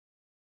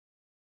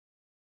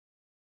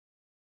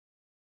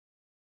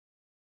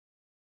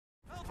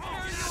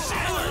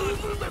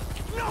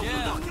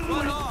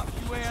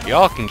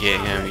Y'all can get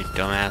him, you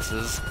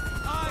dumbasses.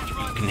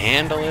 You can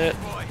handle it.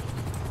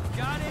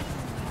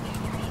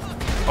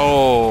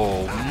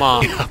 Oh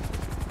my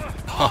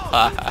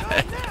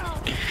god.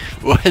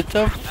 What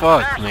the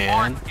fuck,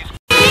 man?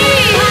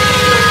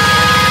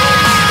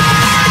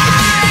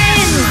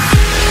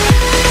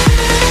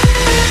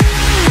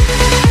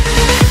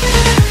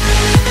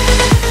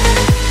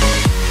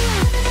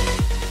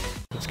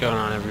 What's going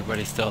on,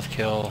 everybody? Stealth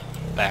Kill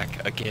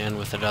back again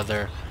with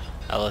another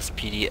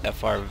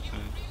Lspdfr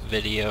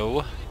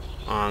video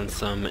on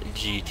some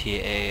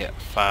GTA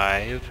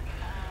 5,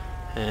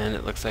 and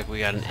it looks like we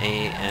got an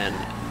A and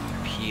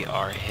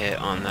PR hit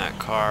on that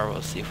car.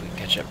 We'll see if we can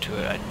catch up to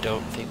it. I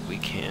don't think we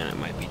can. It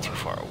might be too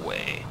far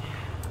away.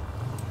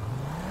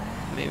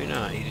 Maybe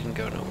not. He didn't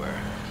go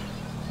nowhere.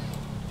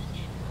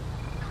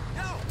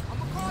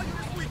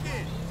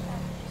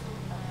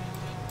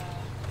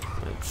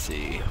 Let's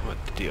see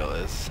what the deal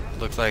is.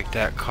 Looks like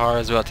that car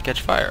is about to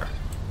catch fire.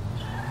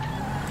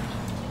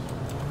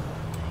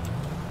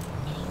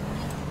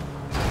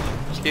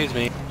 Excuse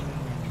me.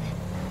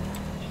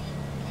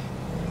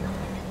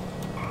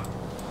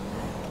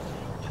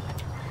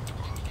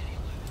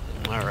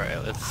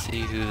 Alright, let's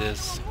see who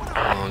this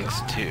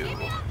belongs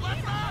to.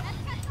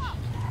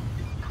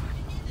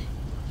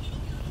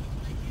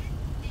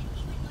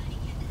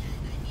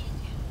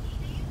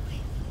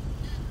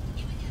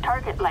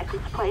 Target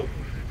license plate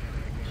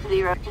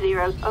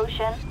 00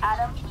 Ocean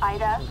Adam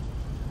Ida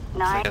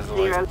 90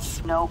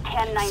 no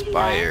 1099.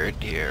 Expired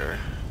here.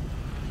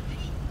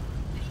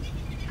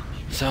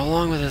 So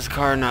along with his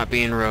car not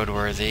being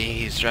roadworthy,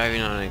 he's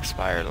driving on an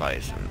expired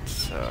license,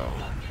 so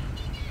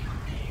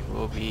he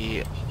will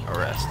be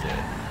arrested.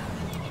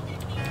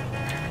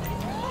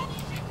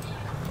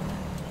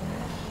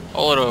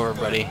 Pull it over,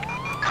 buddy.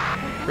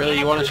 Really,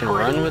 you want us to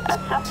run with this?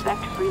 A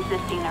suspect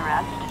resisting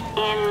arrest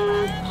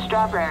in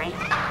Strawberry.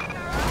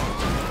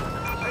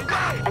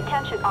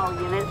 Attention all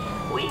units,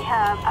 we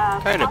have a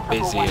kind of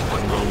busy at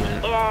the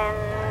moment.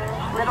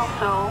 In Little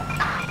Seoul.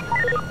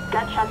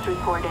 Gunshots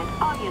reported.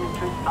 All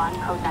units respond.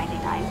 Code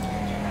 99.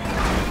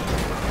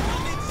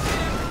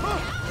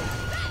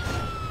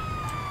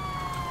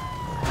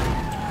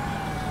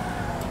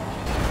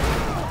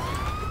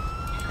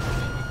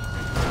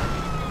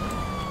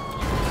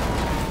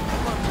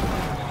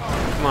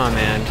 Come on,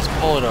 man, just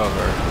pull it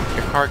over.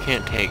 Your car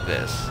can't take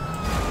this.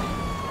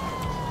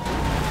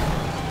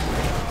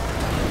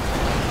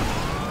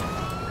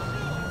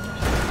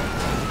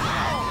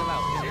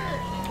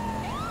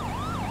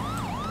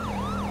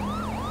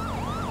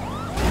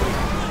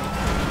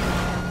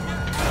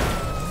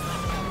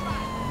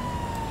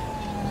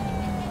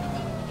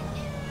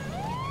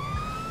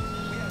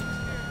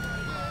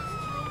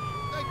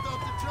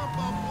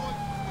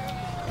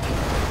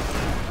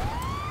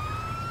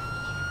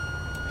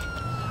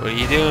 What are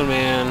you doing,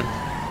 man?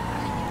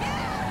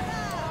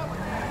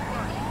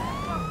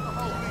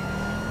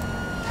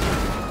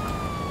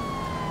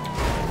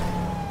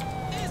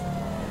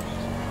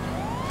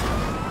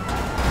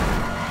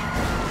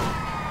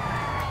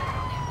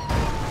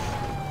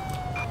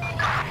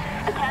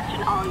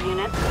 Attention all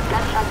units,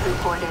 gunshots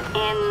reported.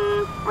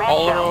 In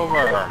Pull it Rancho,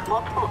 over.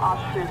 multiple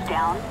officers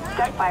down,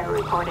 gunfire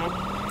reported.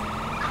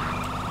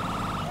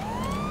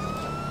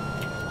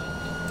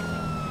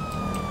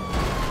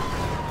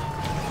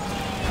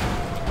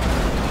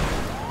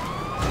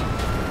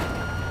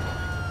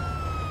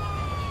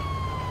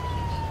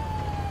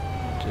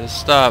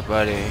 Just stop,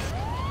 buddy.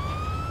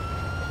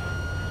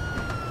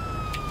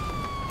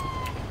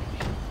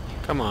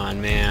 Come on,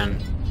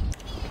 man.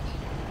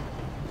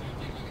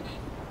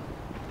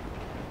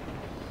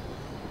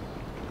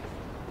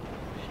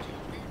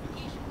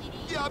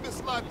 Yeah, I've been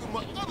sliding through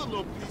my other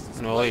little pieces.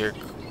 Well, your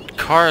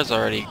car's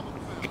already...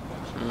 I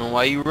don't know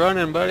why you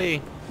running,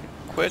 buddy.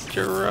 Quit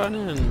your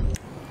running.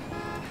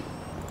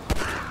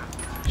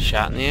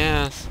 Shot in the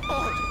ass.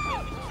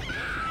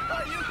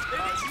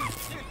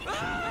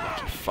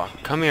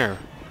 Fuck, come here.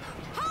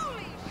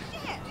 Holy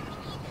shit!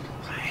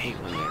 I hate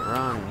when they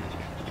run.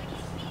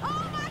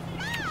 Oh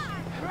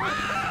my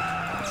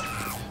god!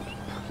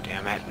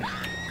 Damn it.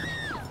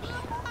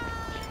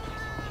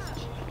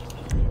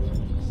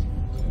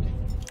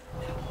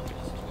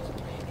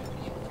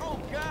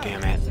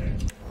 Damn it.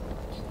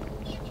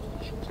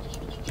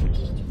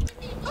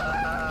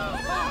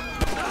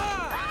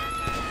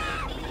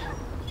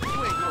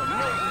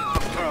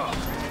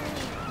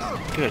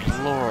 Good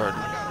lord.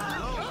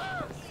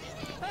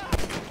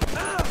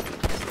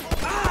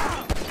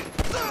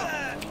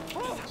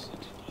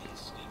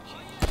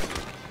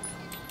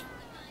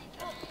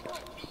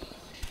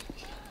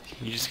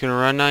 You just gonna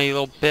run now, you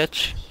little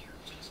bitch?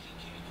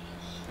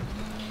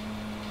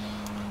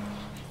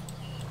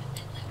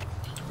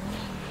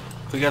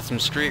 We got some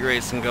street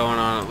racing going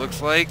on, it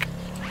looks like.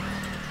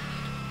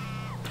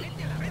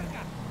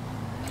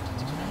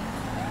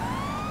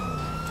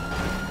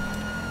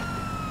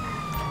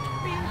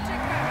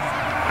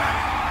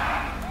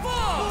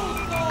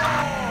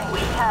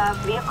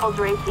 vehicles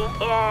racing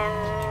in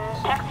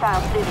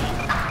Textile City.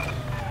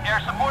 Air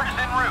support is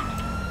en route.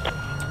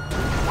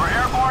 We're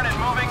airborne and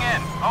moving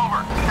in.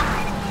 Over.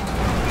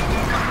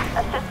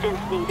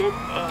 Assistance needed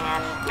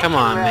and... Come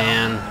on,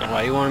 man.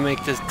 Why you want to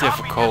make this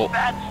difficult?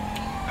 Copy, dispatch.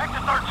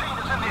 Victor 13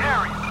 is in the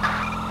area.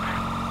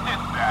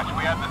 Dispatch,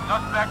 we have the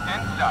suspect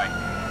in sight.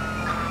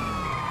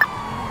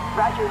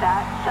 Roger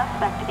that.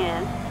 Suspect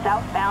is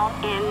southbound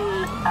in,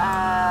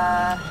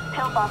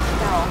 Pillbox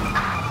Hill.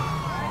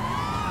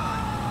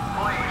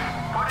 Please,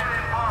 put it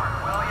in park,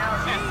 will you?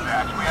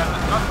 Dispatch, we have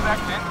the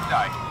suspect in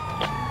sight.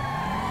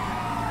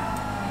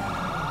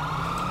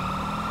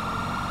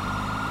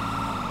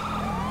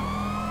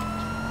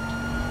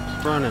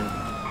 Running.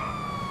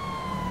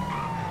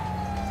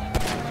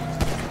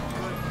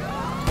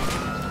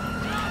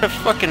 A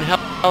fucking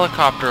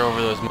helicopter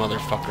over those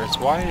motherfuckers.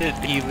 Why did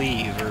he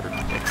leave or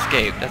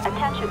escape? That's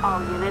Attention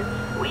all units.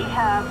 We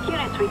have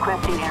units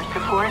requesting air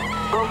support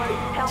over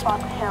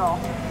Pillbox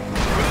Hill.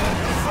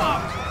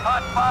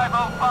 Hot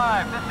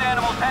 505, this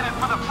animal's headed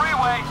for the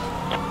freeway.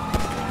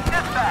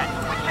 Dispatch,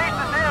 we chased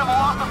this animal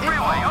off the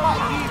freeway. Over.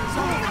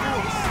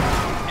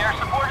 Air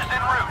support is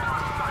en route.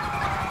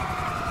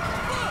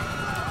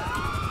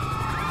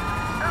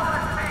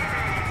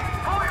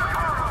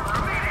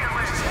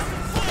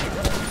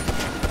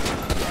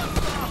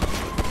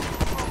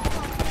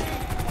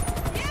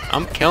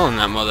 I'm killing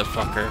that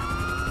motherfucker.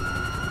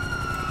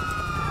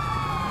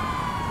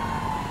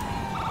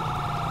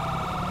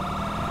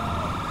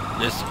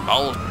 This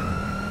all.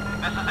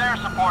 This is air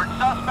support.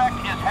 Suspect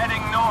is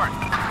heading north.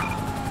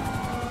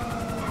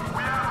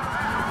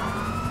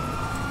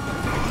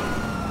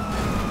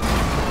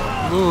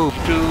 Move,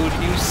 dude.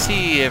 You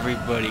see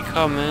everybody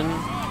coming.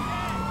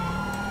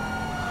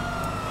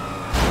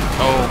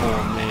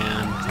 Oh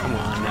man, come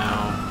on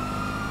now.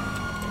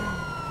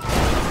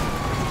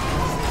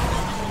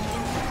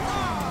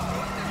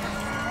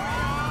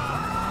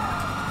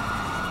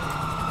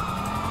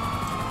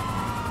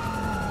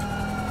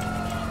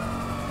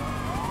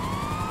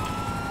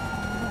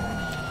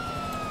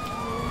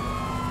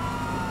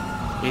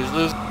 He's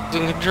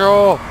losing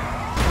control.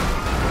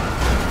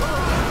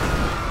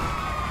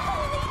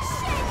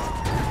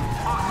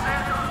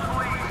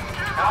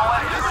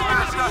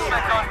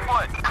 Suspect on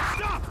foot.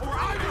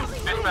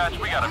 Dispatch,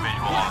 we got a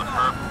visual on the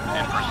perp.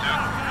 In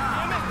pursuit.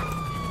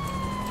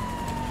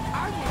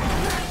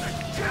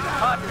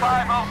 Hot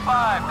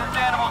 505, this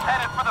animal's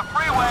headed for the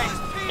freeway.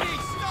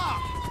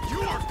 You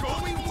are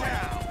going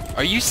down.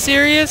 Are you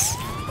serious?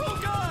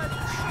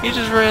 He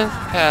just ran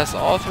past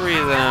all three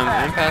of them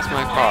and past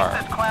my car.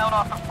 This clown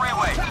off the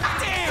freeway.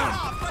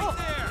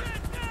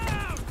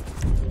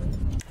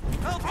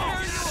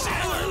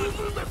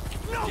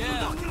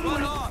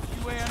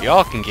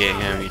 Y'all can get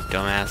him, you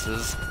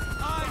dumbasses.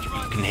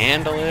 You can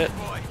handle it.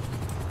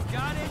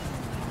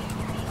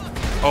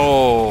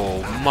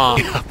 Oh my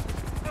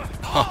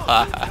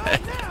god.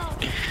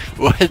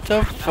 What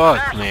the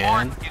fuck,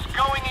 man? He's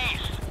going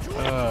east.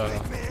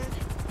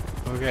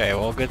 Okay,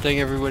 well, good thing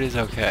everybody's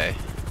okay.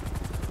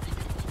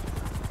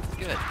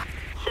 Good.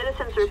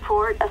 Citizens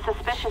report a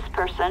suspicious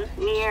person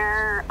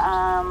near,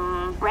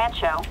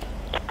 Rancho.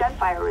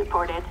 Gunfire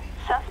reported.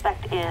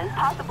 Suspect is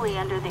possibly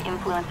under the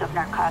influence of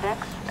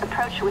narcotics.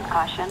 Approach with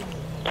caution.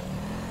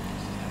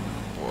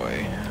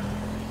 Boy.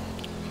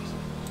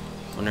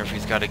 Wonder if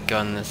he's got a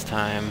gun this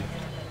time.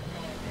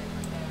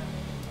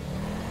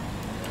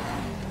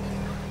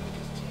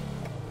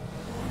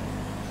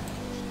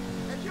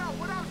 Hey, yo,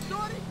 what up,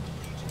 shorty?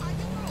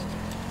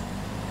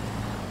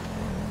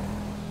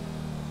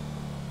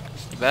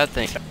 It's the bad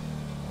thing.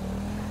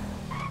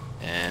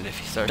 And if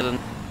he starts killing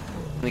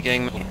the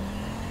gang...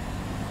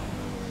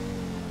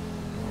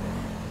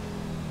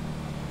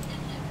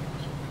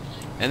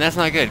 And that's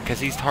not good, because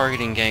he's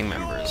targeting gang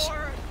members.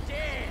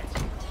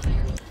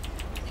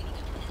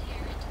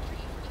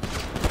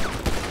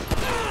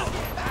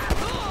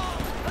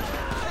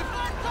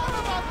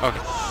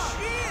 Okay.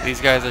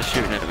 These guys are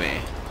shooting at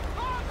me.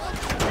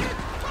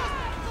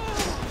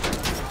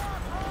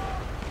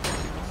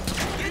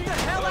 Get the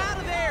hell out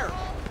of there!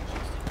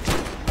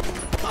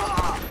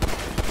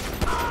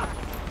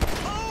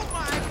 Oh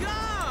my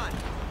god!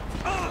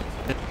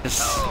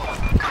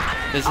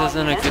 This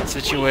isn't a good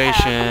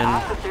situation.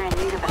 Officer in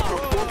need of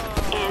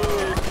assistance in,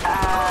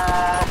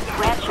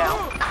 Rancho.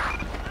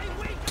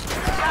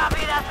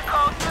 Copy, that's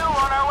code 2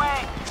 on our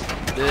way.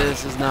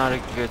 This is not a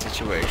good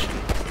situation.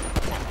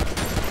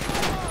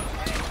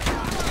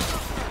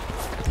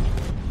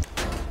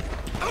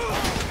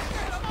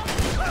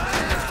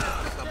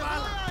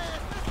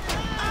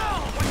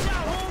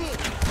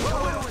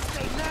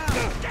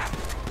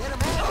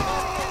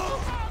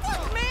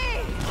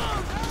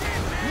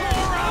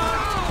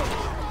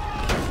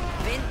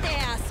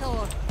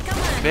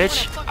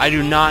 Bitch, I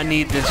do not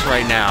need this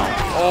right now.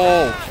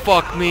 Oh,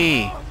 fuck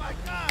me.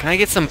 Can I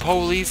get some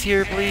police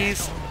here,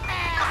 please?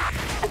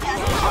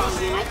 Attention all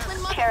units.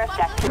 Terrorist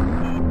activity.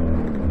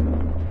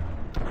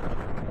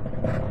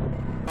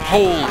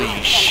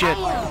 Holy shit.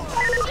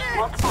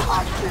 Multiple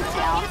officers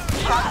down.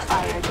 Shots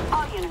fired.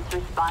 All units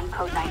respond.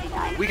 Code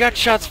 99. We got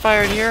shots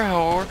fired here,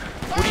 whore.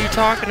 What are you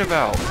talking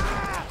about?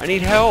 I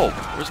need help.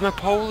 Where's my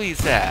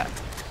police at?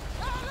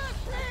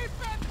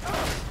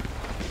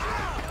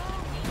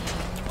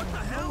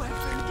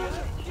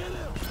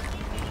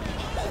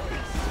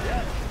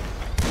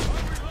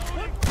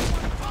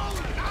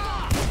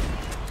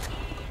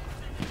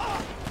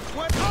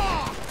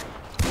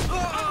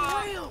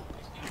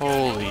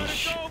 Holy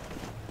sh...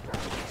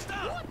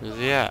 Where's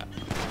he at?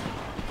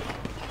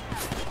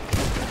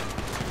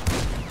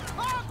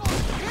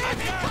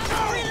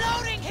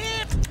 Reloading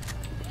him!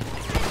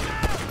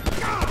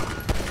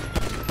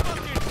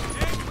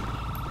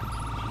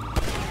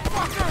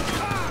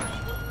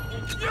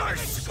 You're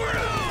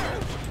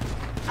screwed!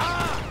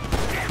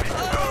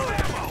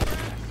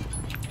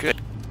 Good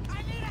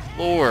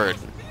Lord.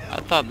 I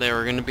thought they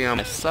were gonna be on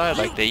my side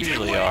like they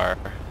usually are.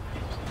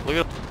 Look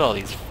at all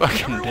these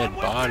fucking dead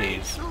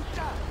bodies.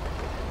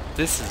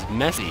 This is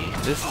messy.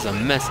 This is a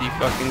messy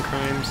fucking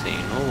crime scene.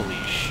 Holy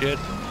shit.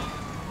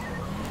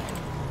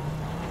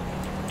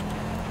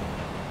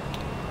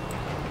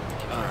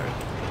 Alright.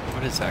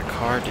 What is that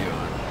car doing?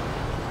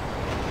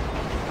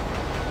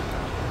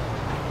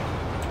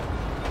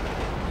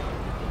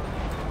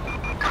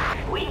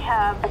 We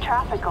have a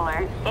traffic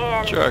alert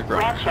in Drug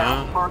runner, Rancho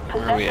huh? for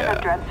Where are we possession of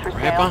at? drugs for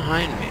Right sale.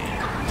 behind me.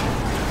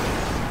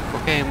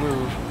 Okay,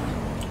 move.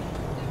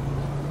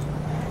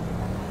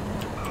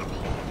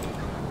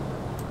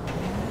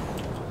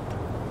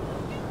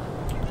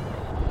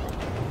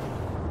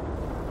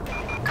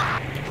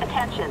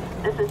 Attention,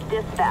 this is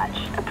dispatch.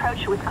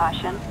 Approach with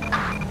caution.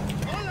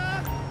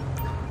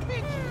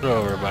 Get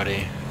over,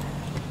 buddy.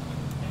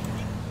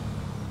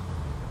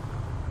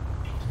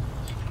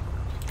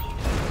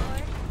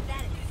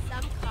 That is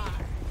some car.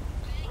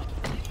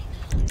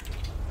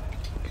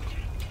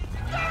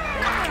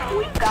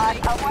 We've got a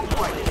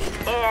 140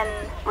 in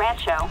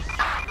Rancho.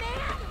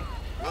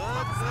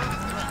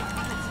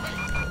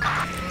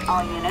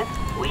 All units,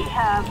 we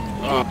have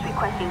units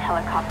requesting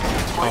helicopter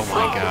support. Oh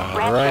my in god,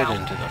 Rancho. right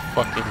into the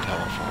fucking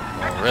telephone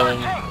pole, really?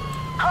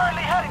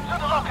 Currently heading to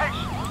the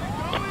location.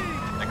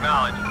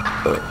 Acknowledged.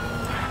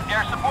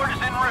 Air support is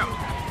en route.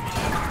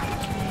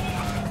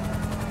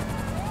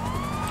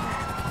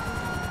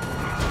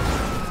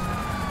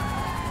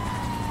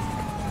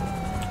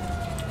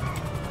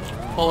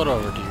 Pull it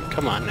over, dude.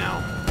 Come on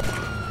now.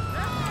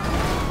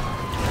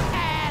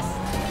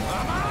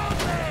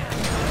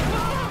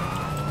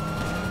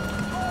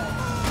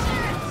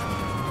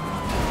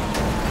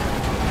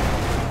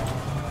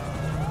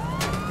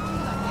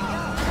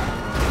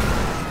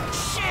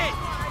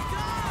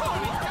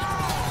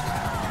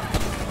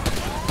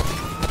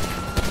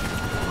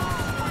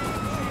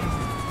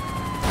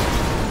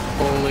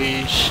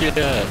 Holy shit,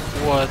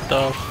 what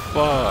the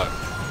fuck?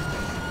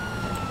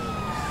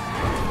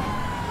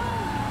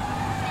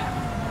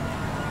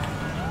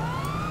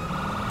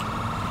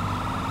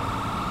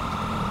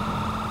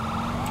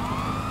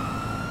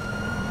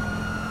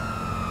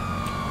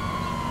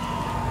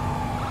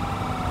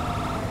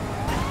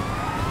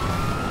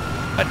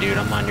 Dude,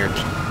 I'm on your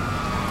team.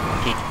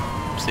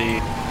 See?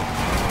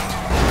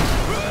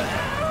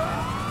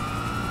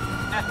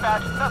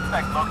 Dispatch,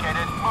 suspect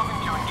located. Moving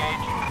to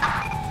engage.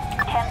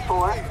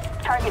 10-4.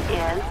 Target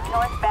is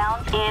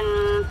northbound in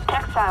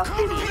Textile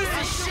City.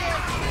 Dispatch,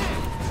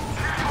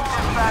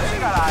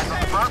 got eyes on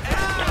the burp.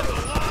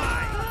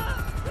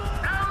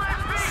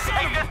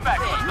 Hey,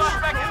 dispatch, the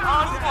suspect is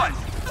on foot.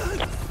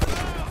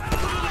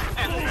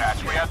 Dispatch,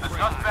 we have the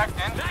suspect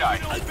in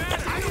sight.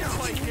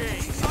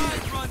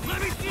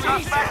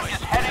 Suspect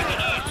is heading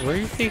east. Where do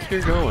you think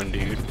you're going,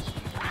 dude?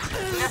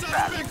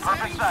 Dispatch,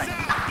 perfect sight.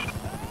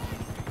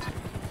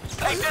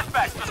 Hey,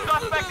 dispatch, the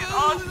suspect is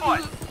on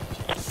foot.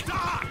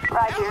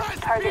 Roger.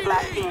 Target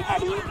last seen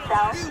heading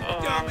south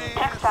in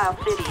Textile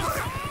City.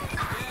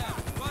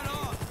 Run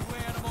off, you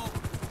animal.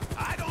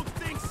 I don't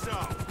think so.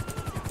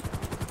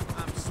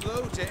 I'm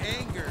slow to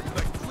anger,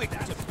 but quick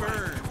to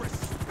burn.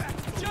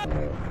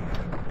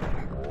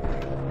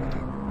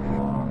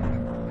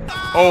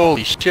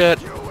 Holy shit.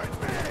 You and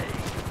me.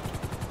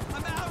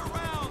 I'm out of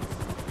rounds.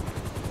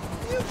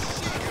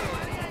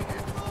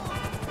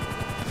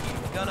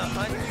 Gonna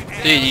hunt you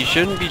down. Dude, you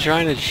shouldn't be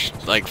trying to,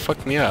 like,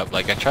 fuck me up.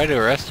 Like, I tried to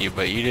arrest you,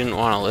 but you didn't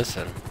want to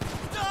listen.